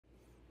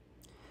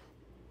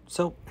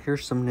So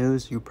here's some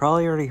news you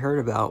probably already heard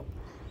about.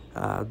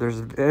 There's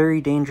a very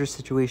dangerous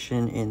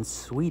situation in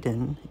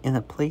Sweden in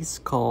a place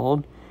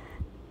called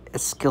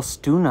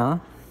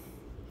Eskilstuna,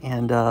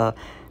 and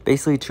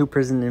basically two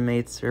prison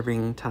inmates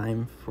serving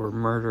time for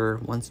murder.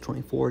 One's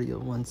 24, the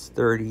other one's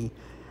 30.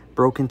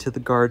 Broke into the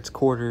guards'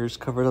 quarters,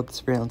 covered up the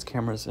surveillance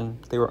cameras,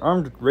 and they were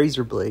armed with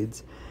razor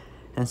blades.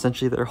 And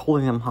essentially, they're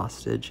holding them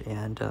hostage,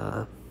 and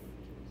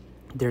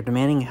they're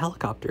demanding a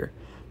helicopter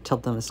to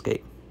help them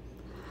escape.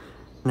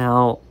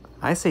 Now,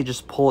 I say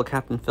just pull a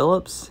Captain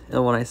Phillips,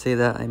 and when I say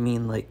that, I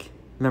mean, like,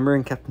 remember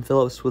in Captain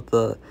Phillips with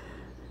the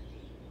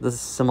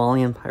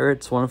Somalian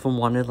pirates, one of them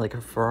wanted, like, a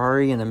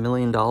Ferrari and $1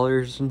 million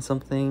and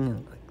something,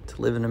 and, like,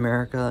 to live in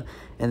America,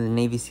 and the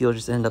Navy SEAL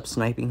just ended up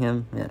sniping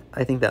him. Yeah,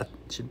 I think that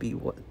should be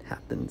what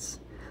happens.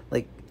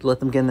 Like, let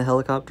them get in the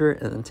helicopter,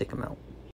 and then take them out.